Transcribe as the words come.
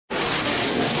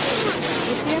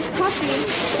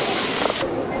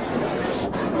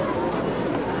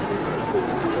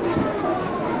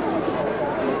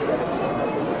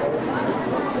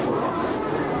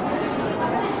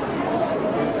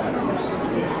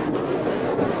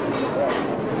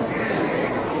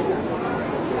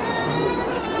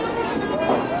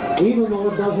Even though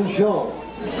it doesn't show.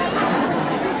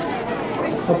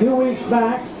 A few weeks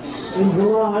back, in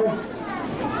July,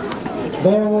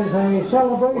 there was a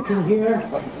celebration here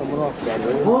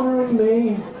honoring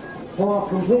me for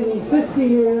completing 50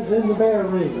 years in the bear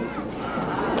ring.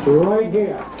 Right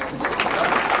here.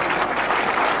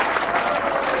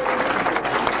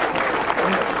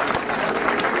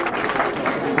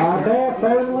 Our bear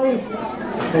family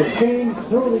has changed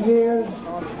through the years,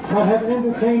 but have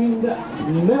entertained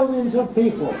millions of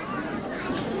people.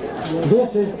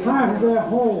 This is part of their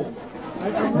home.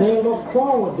 They look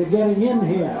forward to getting in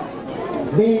here.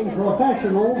 Being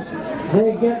professionals,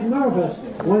 they get nervous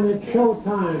when it's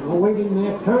showtime, awaiting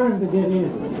their turn to get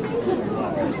in.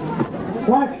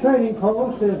 Black's Trading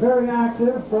Post is very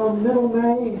active from middle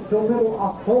May to middle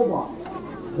October.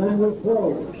 Then we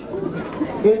close.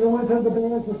 In the winter, the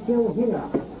bears are still here.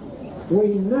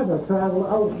 We never travel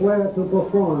elsewhere to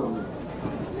perform.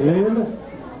 And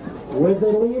with the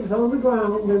leaves on the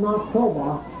ground in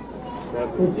October,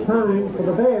 it's time for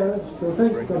the bears to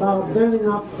think about denning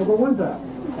up for the winter.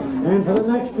 And for the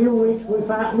next few weeks, we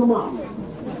fatten them up.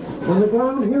 When the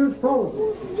ground here is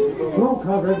frozen,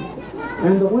 snow-covered,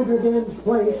 and the winter den's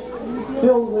place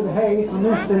filled with hay for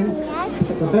nesting,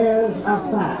 the bears are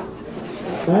fat.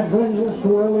 That brings us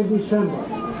to early December.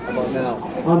 How about now?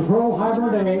 On Pearl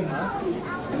Harbor Day,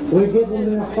 we give them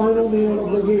their final meal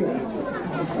of the year.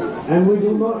 And we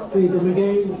do not feed them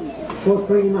again for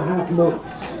 3.5 months.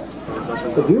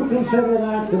 If you consider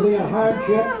that to be a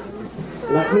hardship,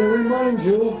 let me remind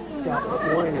you,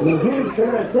 New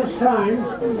Hampshire at this time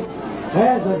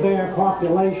has a bear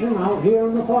population out here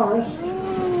in the forest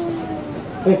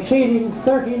exceeding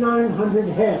 3,900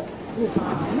 head.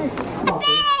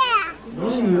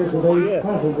 9 years of age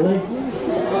presently.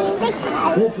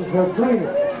 This is her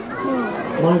trainer,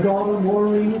 my daughter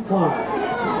Maureen Clark.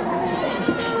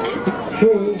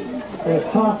 She has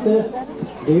taught this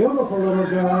beautiful little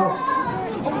girl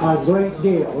a great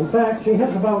deal. In fact, she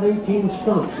has about 18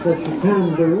 stunts that she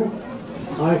can do.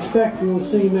 I expect you'll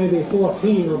see maybe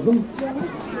 14 of them.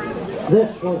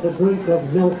 This was a drink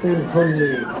of milk and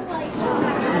honey.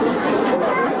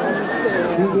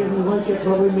 She didn't like it,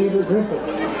 but we made her drink it.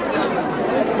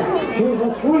 She's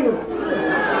a swinger.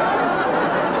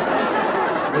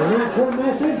 And that's her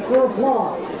message for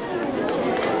applause.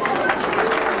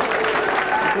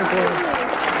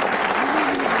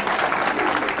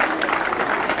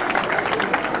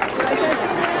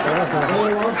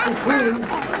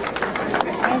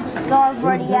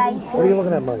 What are you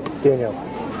looking at, Mike? Daniel?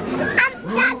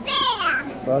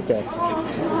 Okay.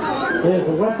 There's a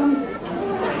weapon,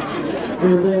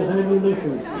 and there's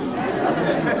ammunition.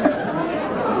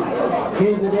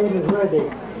 Candidate is ready.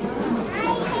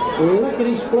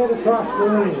 Lickety split across the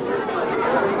range.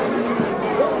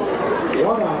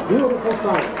 What a beautiful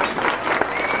sight.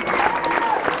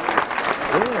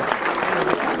 Yeah.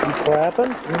 You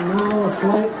clapping? And now a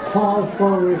slight pause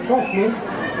for refreshment.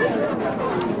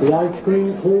 The ice cream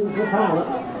cools the palate.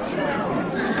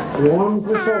 Warms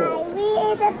the soul.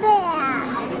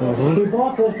 She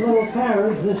bought this little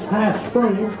carriage this past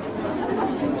spring.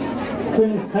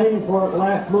 Finished paying for it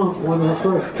last month when her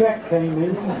first check came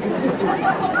in.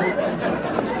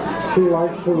 She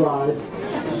likes to ride.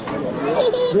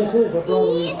 This is a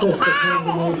brother and sister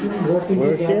combination working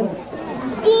together.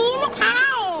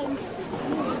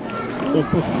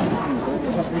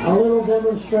 A little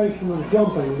demonstration of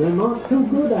jumping. They're not too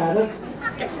good at it.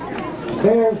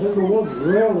 Bears in the woods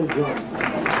rarely jump.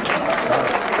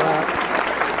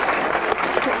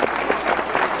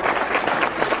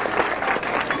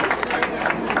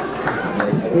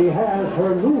 She has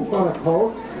her new fur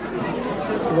coat.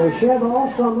 They shed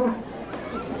all summer.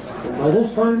 By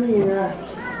this time of year,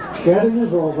 shedding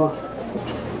is over.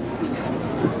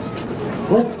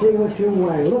 Let's see what you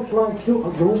weigh. Looks like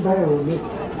don't bear with me.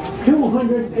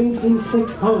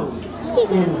 286 pounds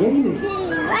and gaining.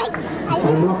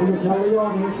 I'm not going to tell the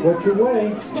audience what you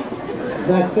weigh.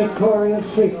 That's Victoria's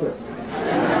secret.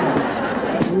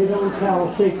 We don't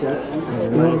tell secrets. You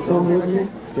want to come with me?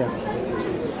 Yeah.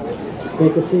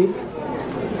 Take a seat.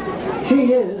 She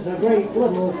is a great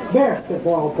little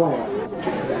basketball player.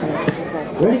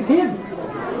 Ready, kid?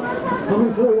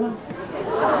 Coming through you.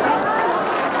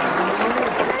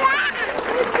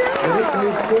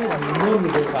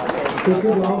 Keep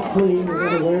your dog clean. We're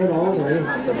going to wear it all day.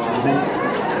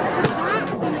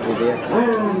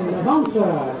 And the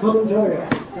bouncer coming to you.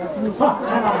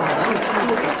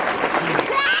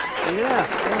 Yeah.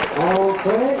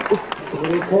 Okay.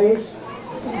 In case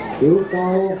you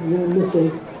follow your Missy.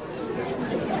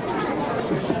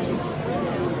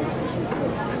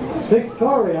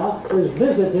 Victoria is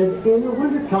visited in the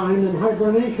wintertime in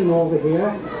hibernation over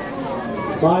here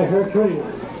by her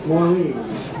trainer, Maureen.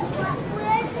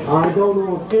 I don't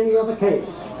know of any other case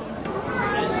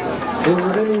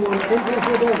where anyone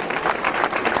interested in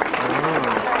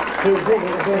to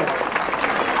visit a bear.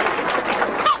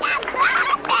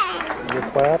 You're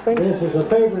clapping? This is a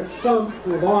favorite stunt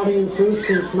with audiences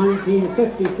since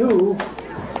 1952,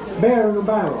 Bear in a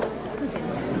Barrel.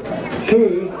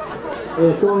 She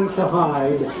is going to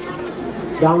hide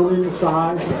down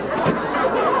inside,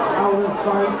 out of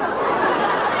sight,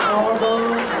 although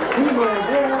she may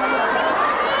bear,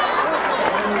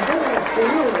 and there she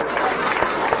is.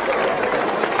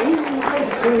 Eating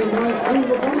ice cream right through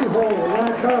the bunghole,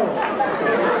 that barrel.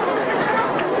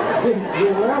 Didn't you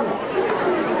ever?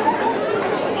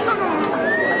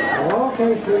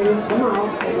 Okay, sweetie, come out.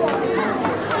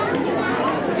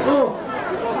 Oh,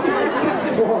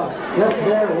 boy, just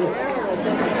barely.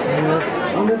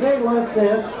 On a day like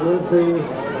this, with the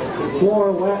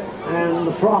floor wet and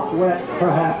the prop wet,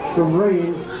 perhaps, from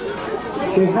rain,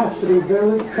 she has to be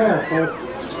very careful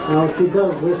how she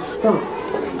does this stunt.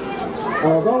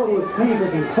 Although it was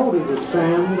painted and coated with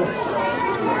sand,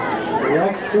 the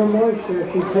extra moisture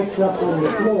she picks up on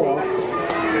the floor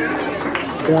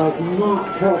does not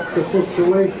help the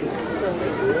situation.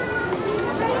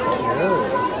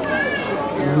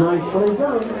 Nicely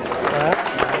done.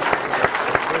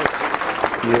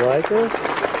 You like her? And I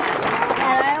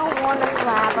don't want to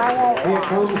clap. I won't. Here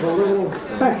comes a little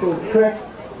special trick.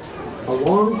 A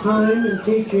long time in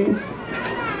teaching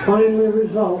finally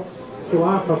results to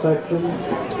our perfection.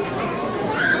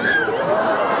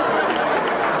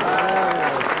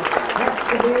 Has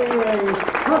to be a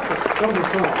perfect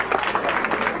somersault.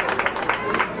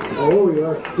 Oh,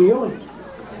 you're stealing.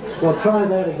 Well, try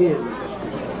that again.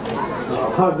 A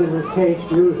hug in the case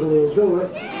usually will do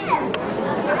it.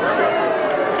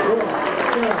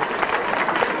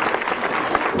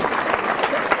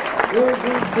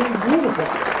 Beautiful.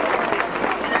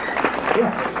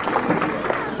 Yeah.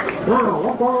 Now,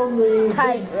 up on the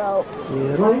Tightrope.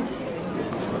 plank,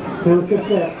 count your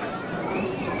steps.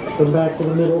 Come back to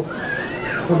the middle.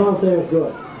 About there,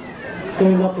 good.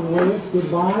 Stand up and wave.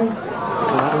 Goodbye.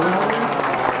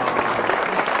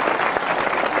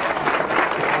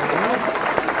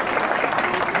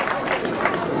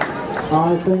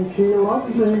 I think she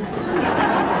loves me.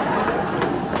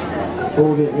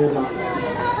 Hold your head up.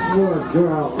 Good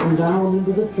girl. Come down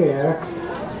into the chair.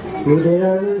 You did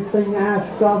everything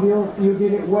asked of you. You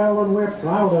did it well, and we're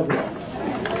proud of you.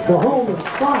 The home is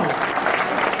fire.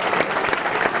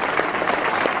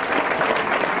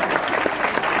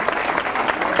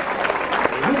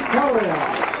 Victoria,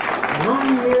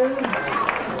 9 years,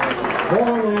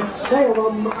 born at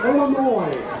Salem,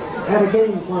 Illinois, at a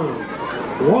game farm.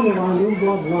 One of our new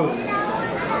bloodlines.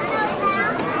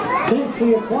 Since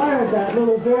she acquired that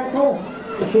little vehicle,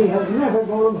 she has never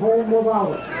gone home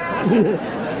without it.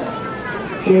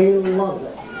 She loves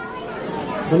it.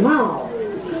 And now,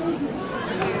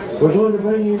 we're going to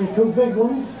bring in 2 big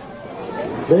ones.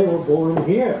 They were born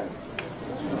here.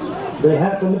 They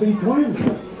happen to be twins,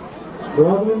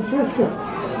 brother and sister.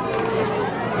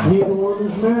 Neither one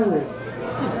is married.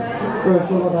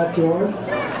 Ursula, that's yours.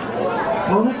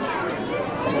 Onyx?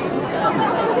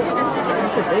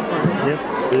 Yep.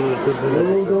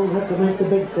 You don't have to make the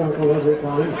big circle every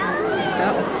time.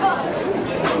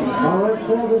 All right,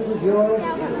 sir, this is yours.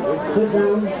 Sit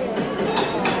down.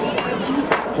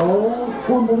 Oh,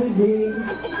 Twumbledy-dee.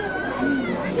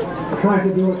 Try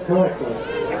to do it correctly.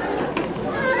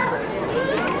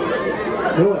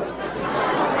 Do it.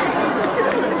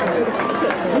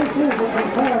 This is a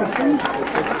comparison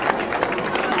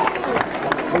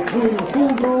between a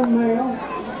full-grown male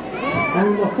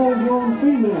and a full-grown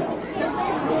female.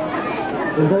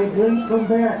 And they drink from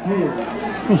bear cans.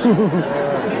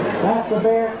 That's a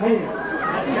bear can.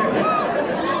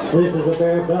 This is a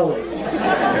bear belly.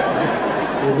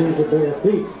 And these are bear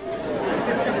feet.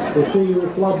 You see, you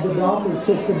flub the dog and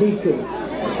sister beat you.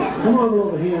 Come on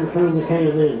over here and turn the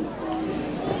can in.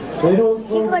 They don't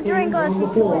throw the cans on the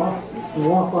floor and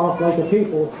walk off like the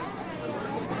people.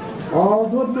 All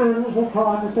good manners are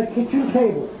taught at the kitchen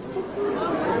table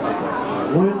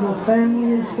when the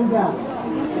family is together.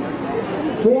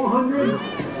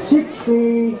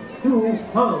 462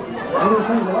 pounds. What do you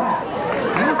think of that?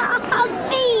 Huh?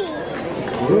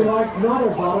 We like nutter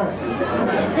butter.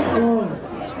 Good.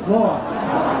 More.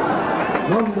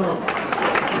 Num num.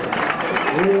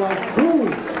 We like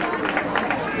food.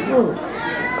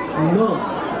 Num.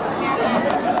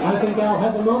 I think I'll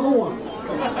have another one.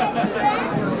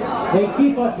 They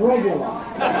keep us regular.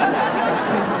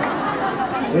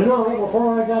 You know,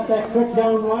 before I got that trick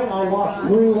down right, I lost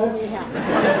 3 lips.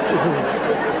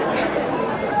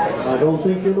 I don't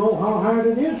think you know how hard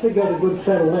it is to get a good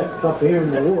set of lips up here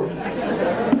in the woods.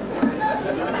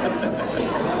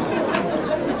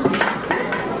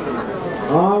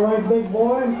 All right, big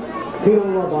boy, peel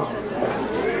rubber.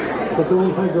 Put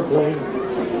doing hydroplane.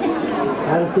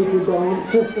 That'll keep you going.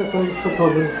 Sister, thanks for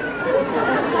coming.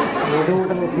 Now don't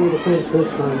go through the fence this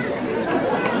time.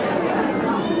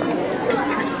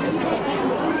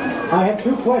 I have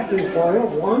 2 questions for you.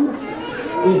 1,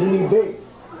 isn't he big?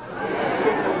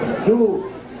 2,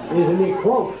 isn't he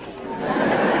close?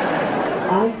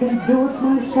 I can do it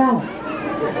myself.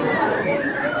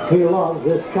 He loves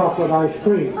this chocolate ice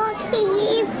cream. He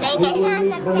will eat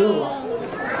vanilla.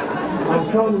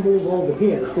 I'm trying to move over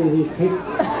here to see these people.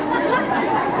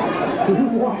 You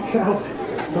watch out.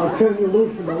 I'll turn you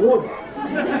loose in the woods.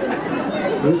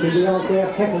 You can be out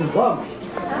there pecking bugs.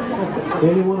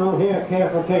 Anyone out here care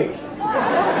for cakes?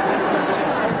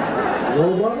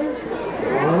 Nobody?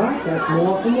 All right, that's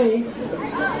more for me.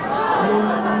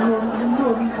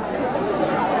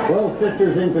 Well,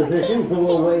 Sister's in position, so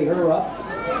we'll weigh her up.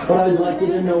 But I'd like you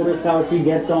to notice how she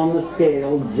gets on the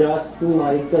scale just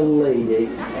like a lady.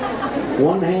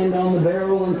 1 hand on the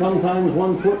barrel and sometimes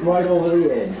 1 foot right over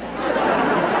the edge.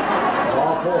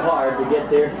 Awful hard to get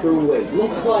their true weight.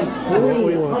 Looks like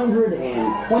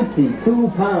 322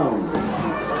 pounds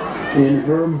in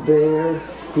her bare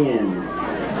skin.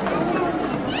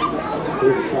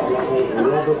 It's like a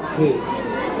rubber cake.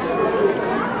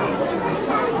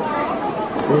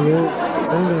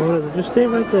 Just stay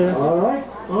right there. All right,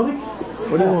 Onyx?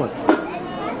 What do you want?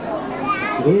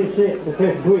 Here's it, the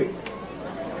 5th week.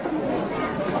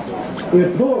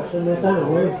 You're forcing it that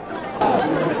way.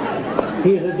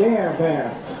 He's a dare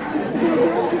bear.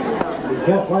 He's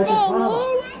just like his father.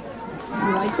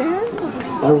 You like that?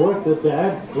 I worked with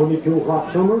Dad 22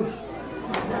 hot summers,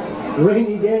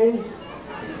 rainy days,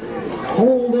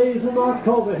 cold days in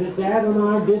October. His dad and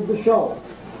I did the show.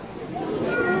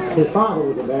 His father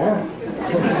was a bear.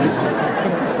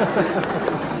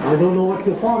 I don't know what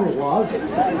your father was.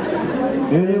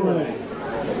 Anyway,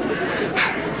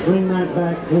 bring that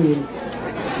back clean.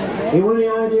 You any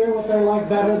idea what they like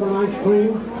better than ice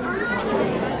cream?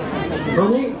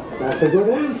 Honey, that's a good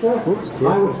answer. I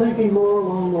was thinking more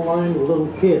along the lines of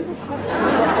little kids.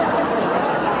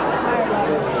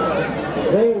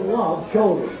 They love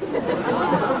shoulders.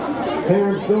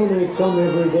 Parents donate some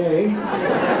every day.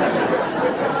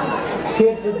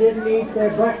 Kids that didn't eat their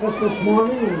breakfast this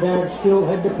morning and Dad still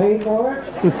had to pay for it.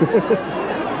 I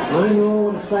know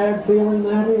what a sad feeling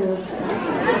that is.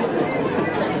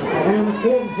 And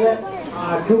kids that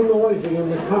are too noisy in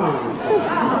the car.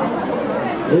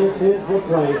 This is the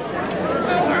place.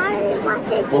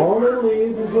 All they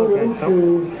leave is the little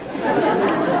shoes.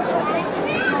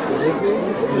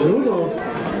 You know.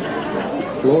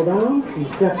 Slow down and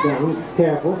step down.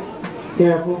 Careful.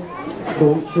 Careful.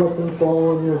 Don't slip and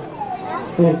fall on your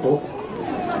ankle.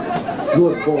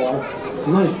 Good boy.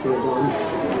 Nice boy.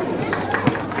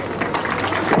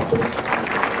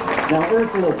 Now,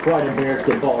 Ursula's quite a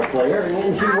basketball player,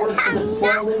 and she worked for the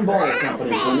Spalding Ball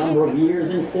Company for a number of years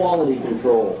in quality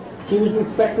control. She was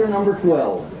inspector number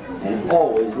 12, and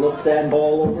always looks that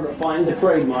ball over to find the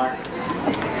trademark.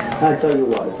 I tell you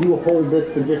what, if you hold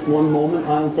this for just 1 moment,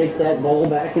 I'll take that ball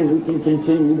back and we can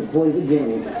continue to play the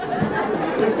game.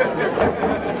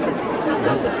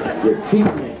 You're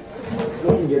cheating me.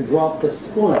 And you dropped the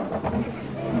spoon.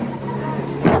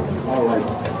 All right.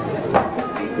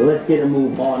 Let's get a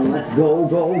move on. Let's go,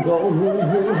 go, go, move,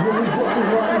 move, move, run.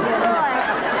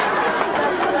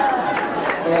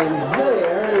 And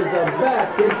there is a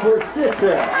basket for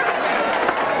Sister.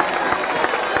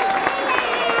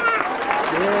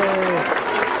 Yay.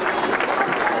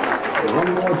 One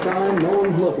more time, no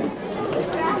one's looking.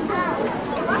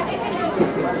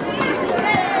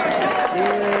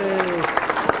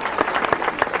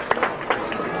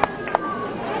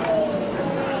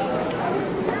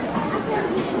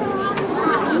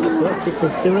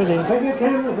 Have your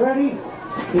cameras ready?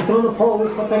 He's going to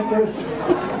pose for pictures.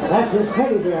 That's his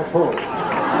teddy bear pose.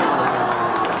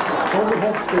 Hold your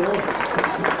head still.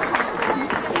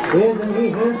 Isn't he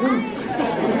handsome?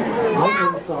 I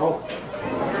think so.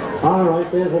 All right,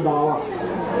 there's $1.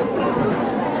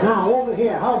 Now, over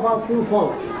here, how about you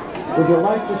folks? Would you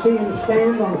like to see him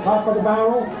stand on top of the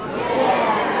barrel?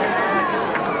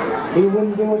 He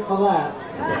wouldn't do it for that.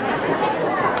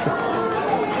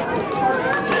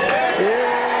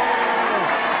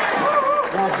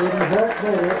 Didn't hurt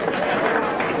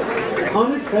there.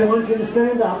 Onyx, I want you to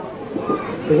stand up.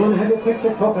 We're going to have a picture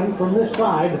taken from this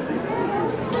side.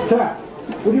 Sir,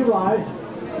 would you rise?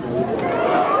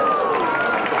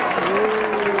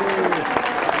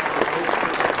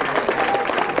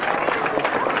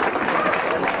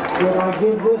 Should I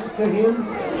give this to him?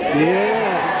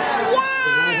 Yeah.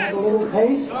 Can I have a little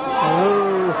taste? Oh.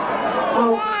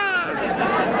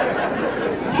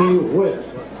 Gee whiz.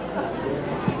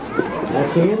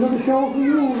 That's the end of the show for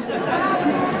you.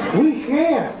 We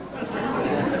share.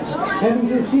 Haven't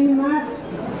you seen that?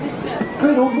 I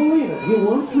don't believe it. He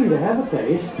wants me to have a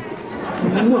taste.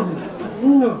 No.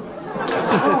 No.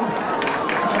 Oh.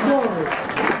 No.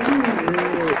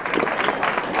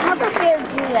 How the bear do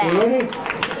that? You ready?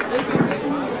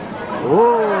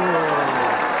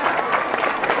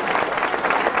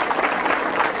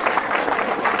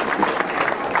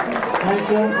 Thank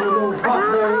you for those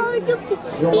hot berries.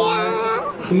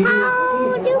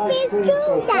 How do bears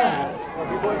do that?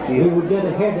 He would get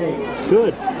a headache.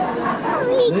 Good.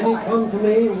 Then he'd come to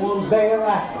me and want bear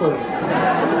aspirin.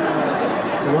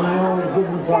 And I always give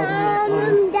him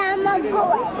something.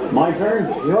 My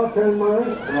turn? Your turn,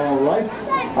 Murray. All right.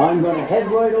 I'm going to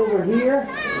head right over here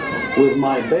with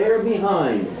my bear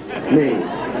behind me.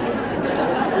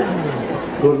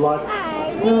 Good luck.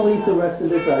 I'll eat the rest of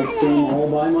this ice cream all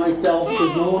by myself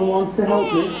because no one wants to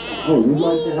help me. Oh, you'd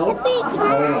like to help? All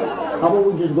right. How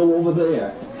about we just go over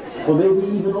there? Or maybe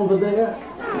even over there?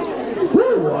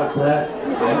 Woo, watch that.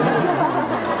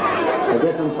 I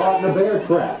guess I'm caught in a bear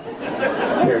trap.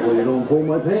 Careful you don't pull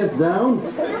my pants down.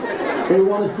 They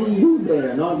want to see you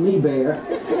bear, not me bear.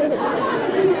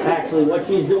 Actually, what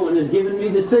she's doing is giving me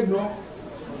the signal.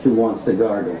 She wants to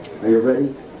gargle. Are you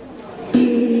ready?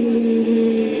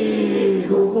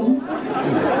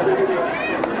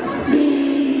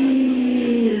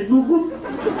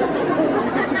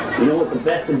 You know what the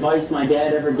best advice my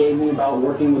dad ever gave me about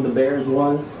working with the bears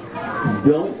was?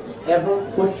 Don't ever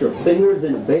put your fingers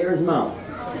in a bear's mouth.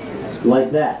 Like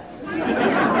that.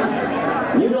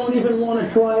 You don't even want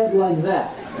to try it like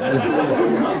that.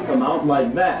 It might come out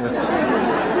like that.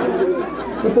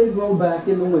 But they grow back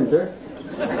in the winter.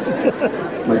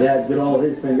 My dad's got all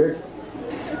his fingers.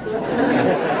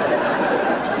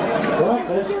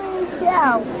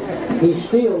 He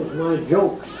steals my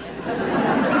jokes.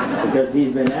 Because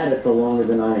he's been at it for longer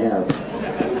than I have.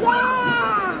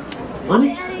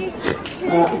 Honey,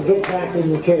 get back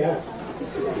in the chair,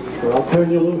 or I'll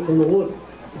turn you loose from the wood.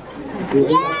 You'll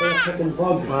be out there picking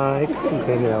bugs. Mike,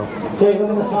 okay now. Take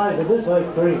them the size of this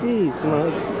ice cream. Jeez,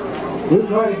 Mike. You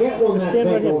try to get one that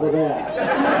big over there.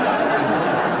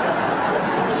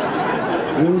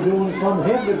 You doing some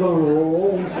hexagon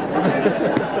roll.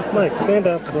 Mike, stand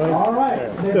up, bro. All right,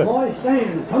 Good. the boys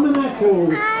stand. Coming at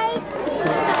you.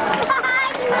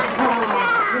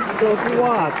 Go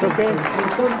watch, okay?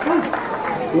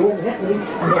 You won't hit me.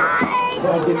 So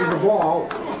I'll give you the ball.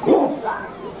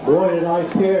 Boy, did I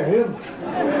scare him.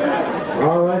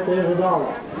 All right, there's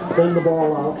 $1. Send the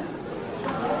ball out.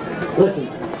 Listen,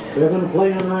 they're going to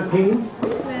play on our team. I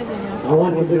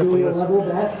want you to do your level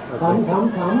best. Come.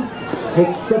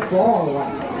 Take the ball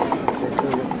out.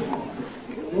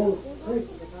 We'll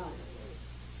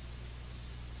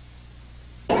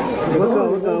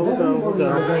go.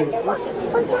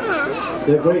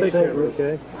 They're great Take care, savers.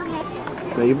 okay?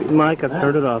 Now you, Mike, I've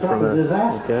turned it off for a minute.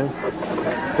 Okay?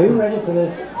 Are you ready for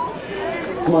this?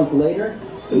 Months later,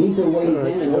 Lisa weighs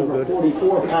in at over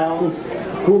 44 pounds.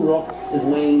 Kurok is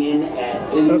weighing in at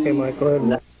 80. Okay, Mike, go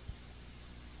ahead.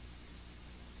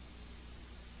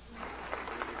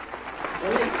 The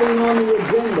next thing on the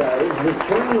agenda is the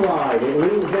train ride. It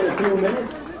leaves in a few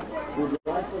minutes.